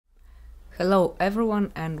Hello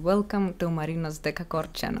everyone and welcome to Marina's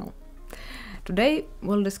Decacorde channel. Today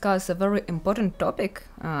we'll discuss a very important topic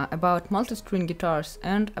about multi-string guitars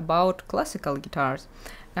and about classical guitars.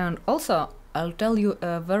 And also I'll tell you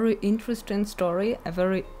a very interesting story, a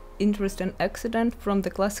very interesting accident from the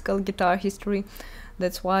classical guitar history.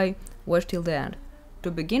 That's why watch till the end. To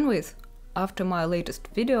begin with, after my latest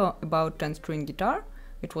video about 10-string guitar,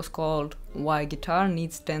 it was called Why Guitar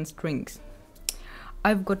Needs 10 Strings.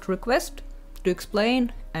 I've got request to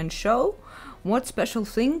explain and show what special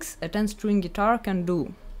things a 10-string guitar can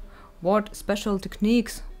do, what special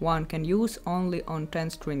techniques one can use only on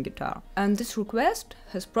 10-string guitar. And this request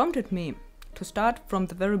has prompted me to start from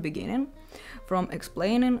the very beginning, from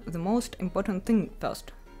explaining the most important thing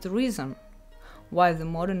first, the reason why the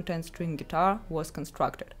modern 10-string guitar was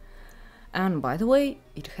constructed. And by the way,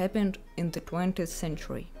 it happened in the 20th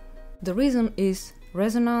century. The reason is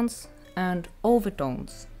resonance and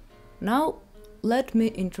overtones. Now let me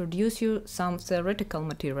introduce you some theoretical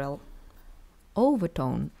material.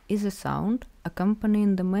 Overtone is a sound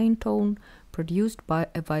accompanying the main tone produced by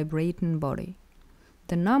a vibrating body.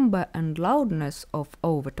 The number and loudness of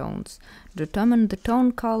overtones determine the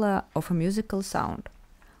tone color of a musical sound.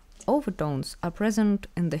 Overtones are present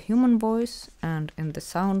in the human voice and in the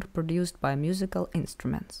sound produced by musical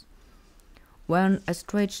instruments. When a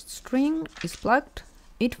stretched string is plucked,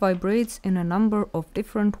 it vibrates in a number of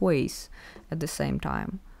different ways at the same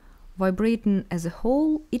time. Vibrating as a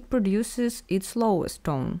whole, it produces its lowest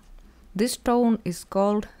tone. This tone is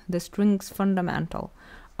called the string's fundamental,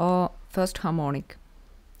 or first harmonic.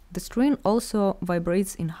 The string also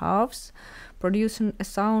vibrates in halves, producing a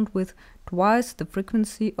sound with twice the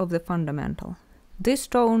frequency of the fundamental. This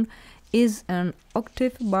tone is an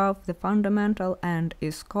octave above the fundamental and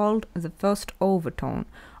is called the first overtone,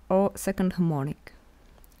 or second harmonic.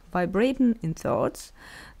 Vibrating in thirds,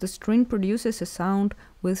 the string produces a sound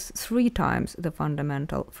with 3 times the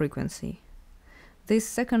fundamental frequency. This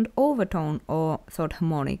second overtone, or third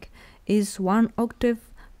harmonic, is 1 octave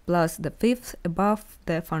plus the 5th above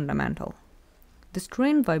the fundamental. The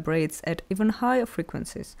string vibrates at even higher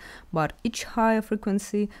frequencies, but each higher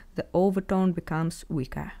frequency the overtone becomes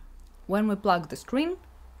weaker. When we pluck the string,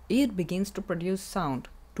 it begins to produce sound,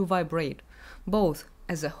 to vibrate, both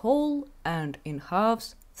as a whole and in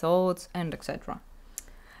halves, thirds, and etc.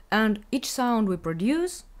 And each sound we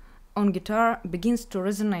produce on guitar begins to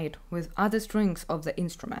resonate with other strings of the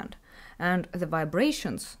instrument, and the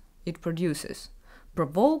vibrations it produces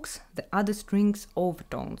provokes the other strings'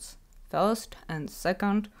 overtones, first and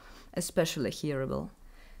second, especially hearable.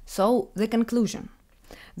 So the conclusion: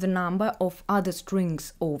 the number of other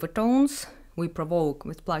strings' overtones we provoke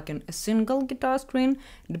with plucking a single guitar string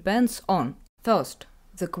depends on, first,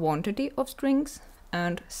 the quantity of strings,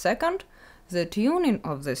 and second, the tuning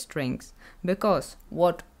of the strings, because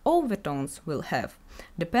what overtones will have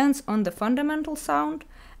depends on the fundamental sound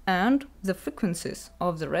and the frequencies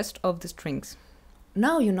of the rest of the strings.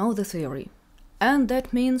 Now you know the theory, and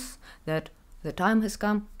that means that the time has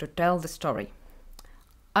come to tell the story.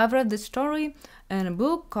 I've read this story in a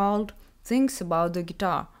book called Things About the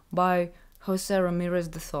Guitar by Jose Ramirez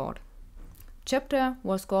III. Chapter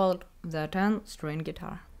was called The 10-String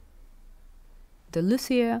Guitar. The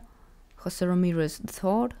luthier Jose Ramirez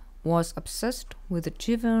III was obsessed with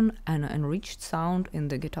achieving an enriched sound in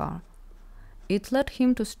the guitar. It led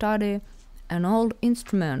him to study an old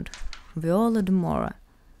instrument, viola d'amore,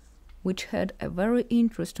 which had a very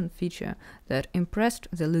interesting feature that impressed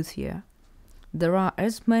the luthier. There are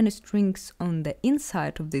as many strings on the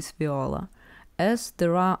inside of this viola as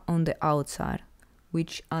there are on the outside,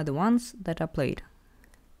 which are the ones that are played.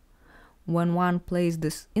 When one plays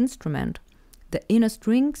this instrument, the inner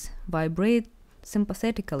strings vibrate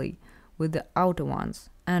sympathetically with the outer ones,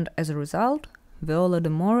 and as a result, viola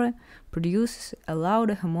d'amore produces a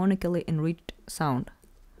louder harmonically enriched sound.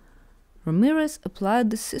 Ramirez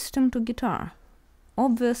applied this system to guitar.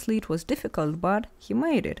 Obviously it was difficult, but he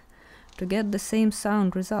made it, to get the same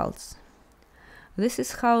sound results. This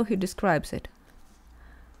is how he describes it.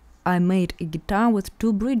 I made a guitar with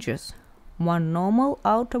 2 bridges, one normal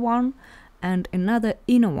outer one and another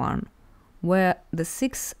inner one, where the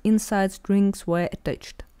 6 inside strings were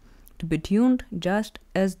attached, to be tuned just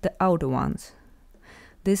as the outer ones.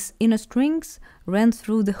 These inner strings ran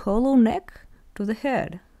through the hollow neck to the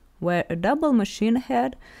head, where a double machine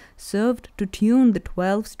head served to tune the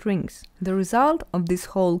 12 strings. The result of this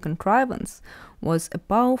whole contrivance was a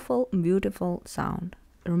powerful, beautiful sound.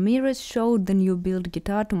 Ramirez showed the new-built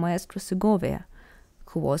guitar to Maestro Segovia,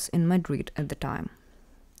 who was in Madrid at the time.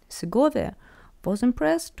 Segovia was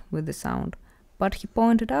impressed with the sound, but he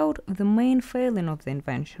pointed out the main failing of the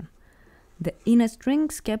invention. The inner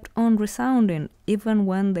strings kept on resounding even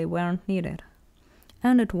when they weren't needed,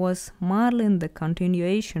 and it was marveling the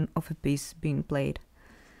continuation of a piece being played.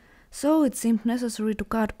 So it seemed necessary to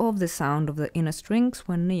cut off the sound of the inner strings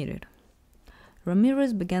when needed.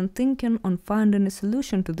 Ramirez began thinking on finding a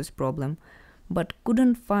solution to this problem, but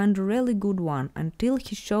couldn't find a really good one until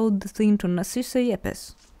he showed the thing to Narciso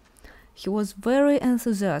Yepes. He was very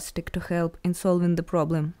enthusiastic to help in solving the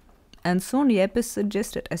problem, and soon Yepes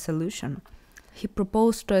suggested a solution. He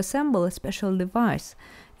proposed to assemble a special device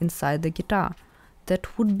inside the guitar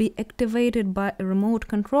that would be activated by a remote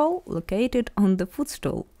control located on the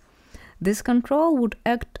footstool. This control would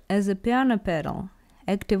act as a piano pedal,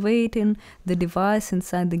 activating the device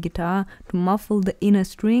inside the guitar to muffle the inner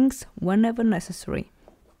strings whenever necessary.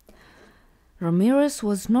 Ramirez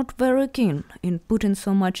was not very keen in putting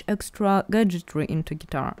so much extra gadgetry into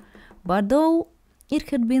guitar, but though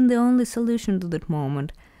it had been the only solution to that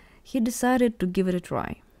moment, he decided to give it a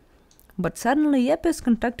try. But suddenly Yepes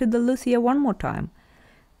contacted the luthier one more time.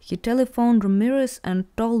 He telephoned Ramirez and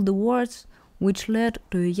told the words, which led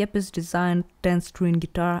to a Yepes-designed 10-string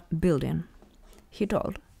guitar built-in. He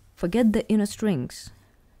told, "Forget the inner strings.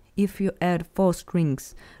 If you add 4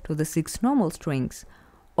 strings to the 6 normal strings,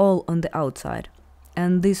 all on the outside,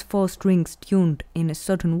 and these 4 strings tuned in a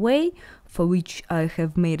certain way for which I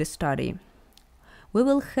have made a study, we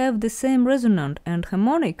will have the same resonant and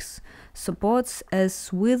harmonics supports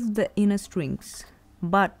as with the inner strings,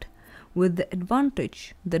 but with the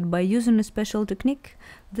advantage that by using a special technique,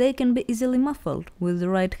 they can be easily muffled with the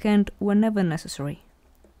right hand whenever necessary."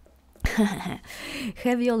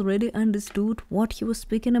 Have you already understood what he was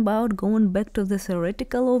speaking about going back to the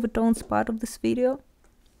theoretical overtones part of this video?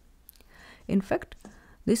 In fact,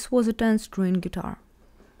 this was a 10-string guitar.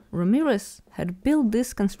 Ramirez had built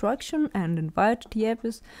this construction and invited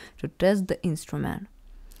Yepes to test the instrument.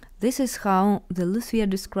 This is how the luthier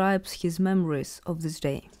describes his memories of this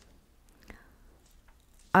day.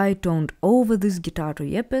 "I turned over this guitar to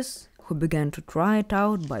Yepes, who began to try it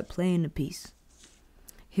out by playing a piece.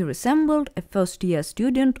 He resembled a first-year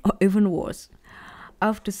student, or even worse.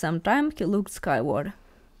 After some time he looked skyward.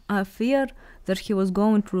 I feared that he was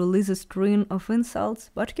going to release a string of insults,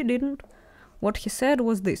 but he didn't. What he said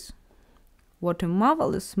was this: 'What a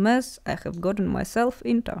marvelous mess I have gotten myself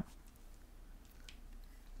into.'"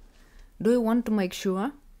 Do you want to make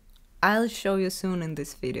sure? I'll show you soon in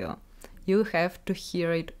this video. You have to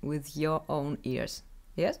hear it with your own ears.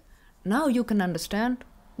 Yes? Now you can understand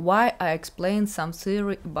why I explained some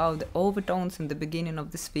theory about the overtones in the beginning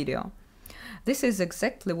of this video. This is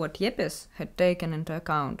exactly what Yepes had taken into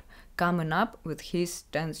account, coming up with his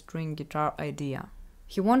 10-string guitar idea.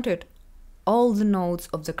 He wanted all the notes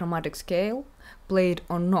of the chromatic scale, played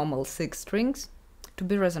on normal 6 strings, to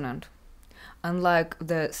be resonant, unlike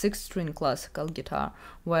the 6-string classical guitar,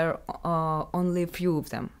 where only a few of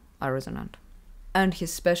them are resonant. And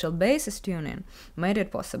his special basses tuning made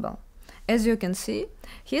it possible. As you can see,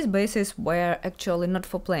 his basses were actually not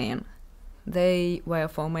for playing, they were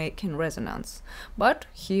for making resonance, but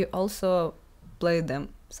he also played them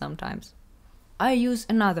sometimes. I use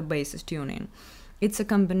another basses tuning. It's a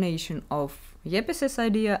combination of Yepes'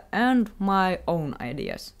 idea and my own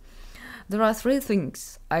ideas. There are 3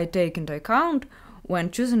 things I take into account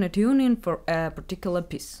when choosing a tuning for a particular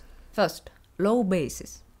piece. First, low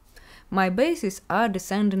basses. My basses are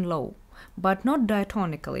descending low, but not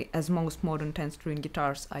diatonically as most modern 10-string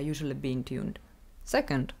guitars are usually being tuned.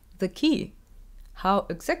 Second, the key. How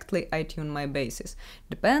exactly I tune my basses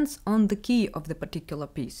depends on the key of the particular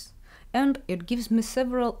piece, and it gives me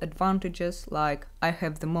several advantages, like I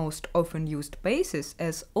have the most often used basses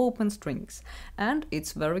as open strings, and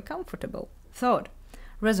it's very comfortable. Third,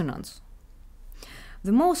 resonance.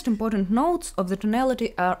 The most important notes of the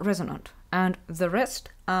tonality are resonant, and the rest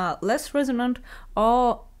are less resonant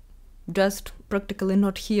or just practically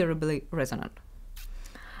not hearably resonant.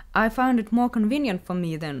 I find it more convenient for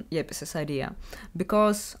me than Yepes' idea,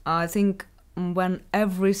 because I think when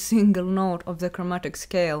every single note of the chromatic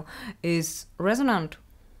scale is resonant,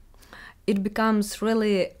 it becomes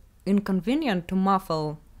really inconvenient to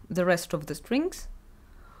muffle the rest of the strings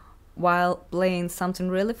while playing something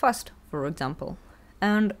really fast, for example.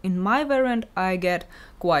 And in my variant I get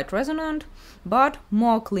quite resonant, but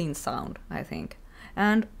more clean sound, I think.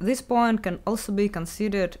 And this point can also be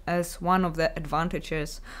considered as one of the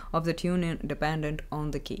advantages of the tuning dependent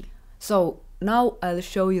on the key. So now I'll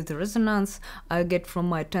show you the resonance I get from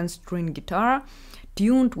my 10-string guitar,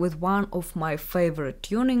 tuned with one of my favorite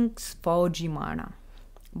tunings for G minor.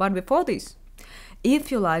 But before this,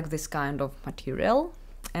 if you like this kind of material,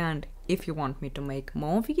 and if you want me to make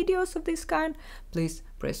more videos of this kind, please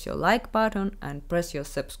press your like button and press your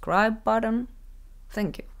subscribe button.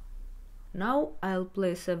 Thank you. Now I'll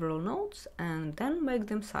play several notes and then make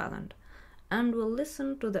them silent, and we'll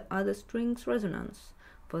listen to the other strings' resonance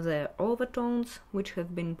for their overtones which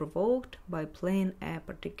have been provoked by playing a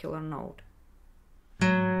particular note.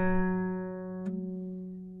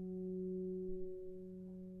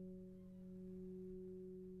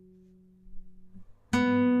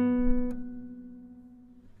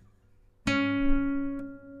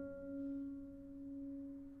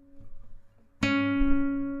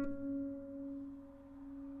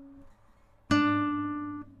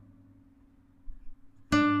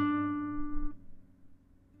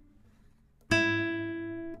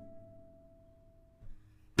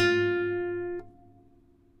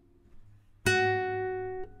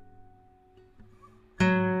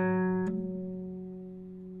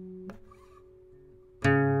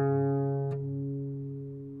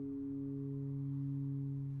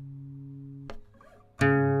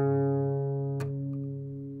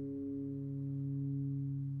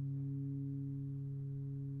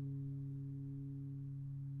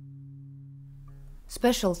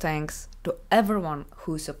 Special thanks to everyone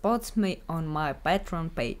who supports me on my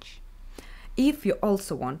Patreon page. If you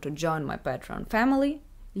also want to join my Patreon family,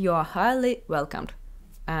 you are highly welcomed,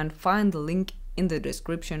 and find the link in the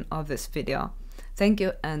description of this video. Thank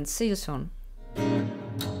you and see you soon.